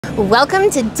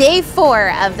Welcome to day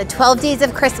 4 of the 12 Days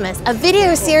of Christmas, a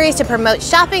video series to promote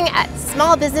shopping at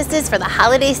small businesses for the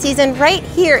holiday season right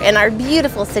here in our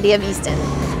beautiful city of Easton.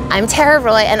 I'm Tara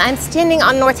Roy and I'm standing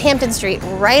on Northampton Street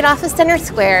right off of Center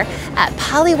Square at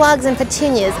Pollywogs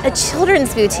Petunias, a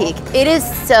children's boutique. It is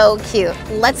so cute.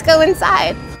 Let's go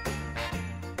inside.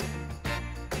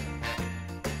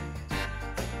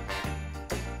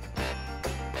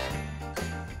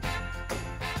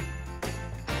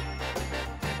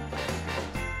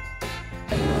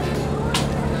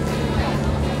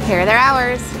 Here are their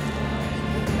hours.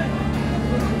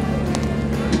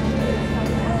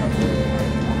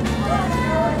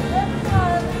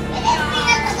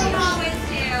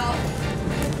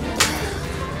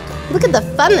 Look at the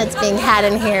fun that's being had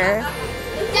in here.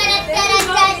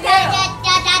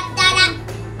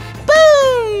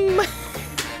 Boom!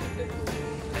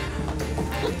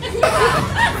 Isn't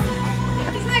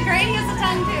that great? He has a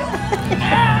tongue too.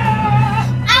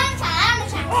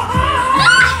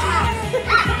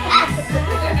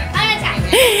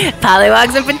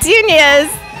 Pollywogs and Petunias.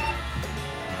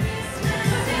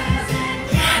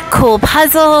 Cool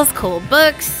puzzles, cool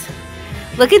books.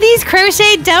 Look at these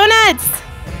crocheted donuts.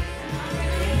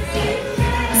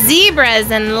 Zebras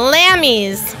and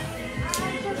lammies.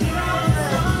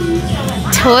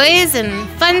 Toys and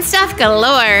fun stuff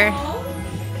galore.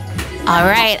 All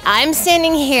right, I'm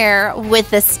standing here with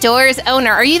the store's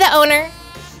owner. Are you the owner?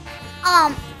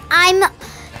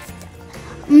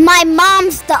 My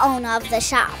mom's the owner of the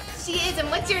shop. She is, and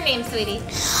what's your name, sweetie?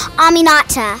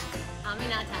 Aminata.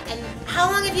 Aminata. And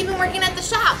how long have you been working at the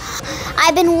shop?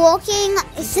 I've been working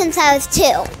since I was 2.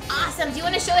 Awesome. Do you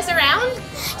want to show us around?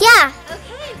 Yeah.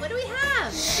 Okay, what do we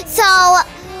have? So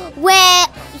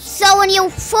when you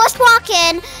first walk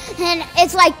in, and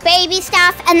it's like baby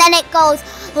stuff, and then it goes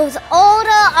older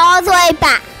all the way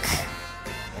back.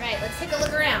 All right, let's take a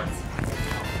look around.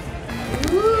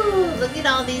 Ooh, look at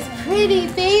all these pretty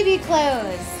baby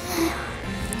clothes.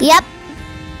 Yep.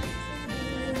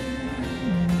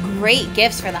 Great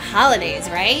gifts for the holidays,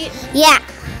 right? Yeah.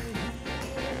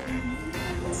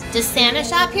 Does Santa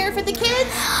shop here for the kids?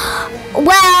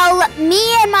 Well, me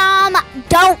and Mom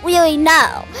don't really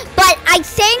know, but I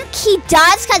think he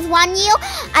does, because one year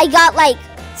I got like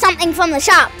something from the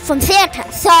shop from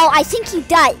Santa, so I think he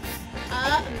does.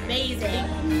 Amazing.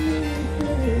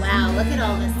 Wow, look at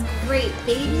all this great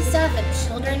baby stuff and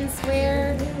children's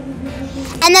wear.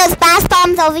 And there's bath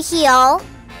bombs over here.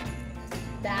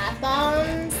 Bath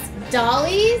bombs,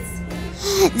 dollies.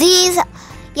 These,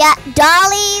 yeah,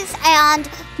 dollies, and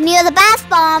near the bath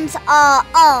bombs are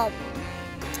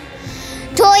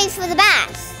toys for the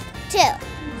baths too.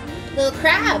 Little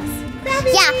crabs.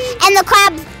 Crabby. Yeah, and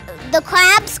the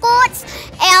crab squirts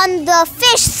and the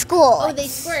fish squirt. Oh, they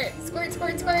squirt, squirt,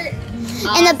 squirt, squirt.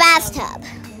 In the bathtub.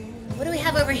 What do we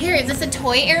have over here? Is this a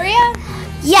toy area?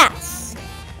 Yes.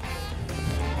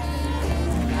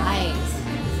 Right.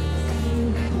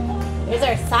 There's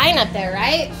our sign up there,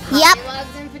 right? Yep.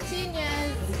 Pollywogs and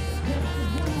Petunias.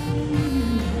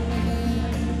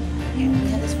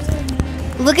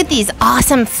 Look at these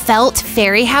awesome felt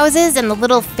fairy houses and the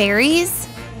little fairies.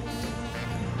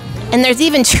 And there's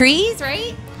even trees,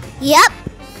 right? Yep.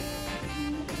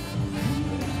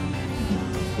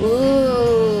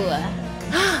 Ooh.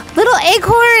 Little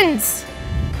acorns.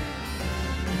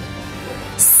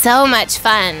 So much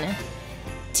fun.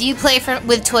 Do you play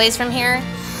with toys from here?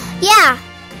 Yeah.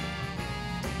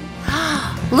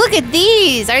 Look at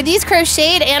these. Are these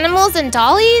crocheted animals and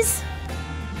dollies?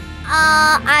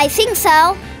 I think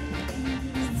so.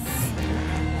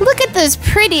 Look at those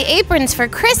pretty aprons for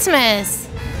Christmas.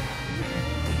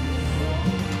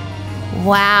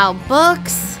 Wow,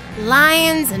 books,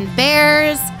 lions and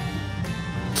bears,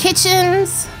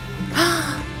 kitchens.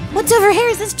 What's over here?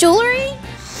 Is this jewelry?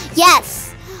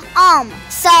 Yes.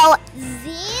 So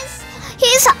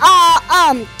these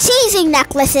are teasing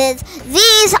necklaces.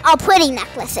 These are pretty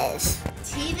necklaces.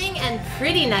 Teething and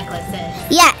pretty necklaces.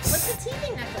 Yes. What's a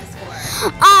teething necklace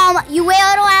for? You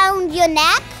wear it around your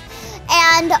neck,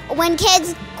 and when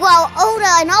kids grow older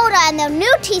and older and their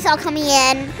new teeth are coming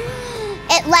in,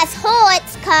 it less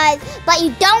hurts, but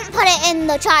you don't put it in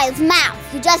the child's mouth.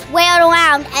 You just wear it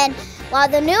around, and while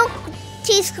the new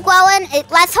teeth growing, it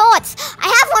less hurts. I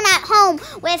have one at home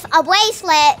with a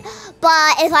bracelet,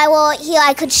 but if I were here,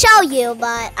 I could show you,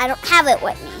 but I don't have it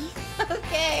with me.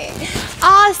 Okay,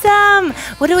 awesome.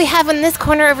 What do we have in this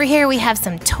corner over here? We have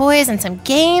some toys and some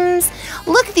games.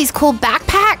 Look at these cool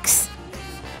backpacks.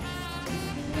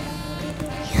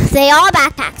 They are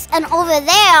backpacks. And over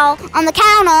there on the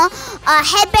counter are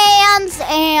headbands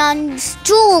and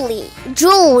jewelry.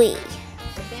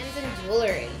 Headbands and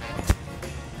jewelry.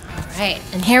 right,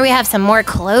 and here we have some more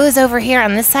clothes over here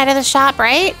on this side of the shop,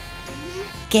 right?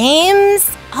 Games,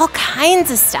 all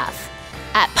kinds of stuff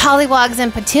at Pollywogs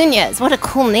and Petunias. What a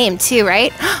cool name too,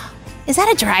 right? Is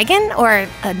that a dragon or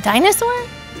a dinosaur?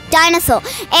 Dinosaur.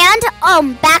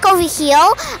 And back over here,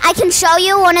 I can show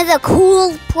you one of the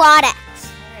cool products.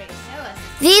 All right, show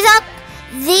us.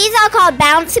 These are called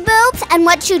bouncy boobs, and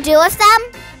what you do with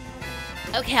them?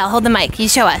 Okay, I'll hold the mic. You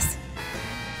show us.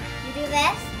 You do this,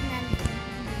 and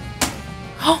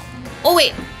then Oh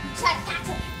wait.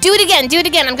 Do it again. Do it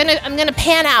again. I'm gonna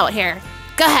pan out here.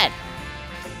 Go ahead.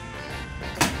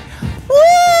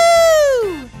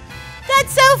 Woo!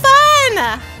 That's so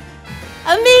fun!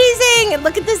 Amazing! And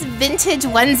look at this vintage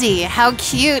onesie. How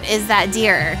cute is that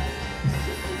deer?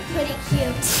 pretty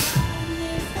cute.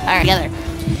 All right,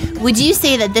 together. Would you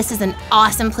say that this is an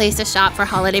awesome place to shop for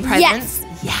holiday presents?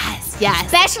 Yes, yes.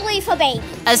 Especially for babies.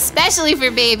 Especially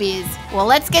for babies. Well,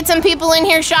 let's get some people in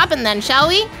here shopping then, shall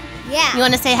we? Yeah. You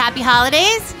want to say happy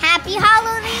holidays? Happy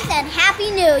holidays and Happy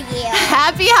New Year.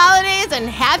 Happy holidays and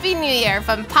Happy New Year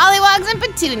from Pollywogs and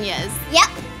Petunias. Yep.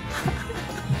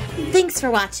 Thanks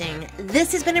for watching.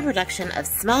 This has been a production of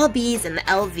Small Bees and the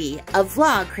LV, a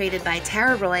vlog created by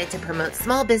Tara Roy to promote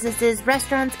small businesses,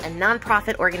 restaurants, and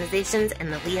nonprofit organizations in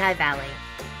the Lehigh Valley.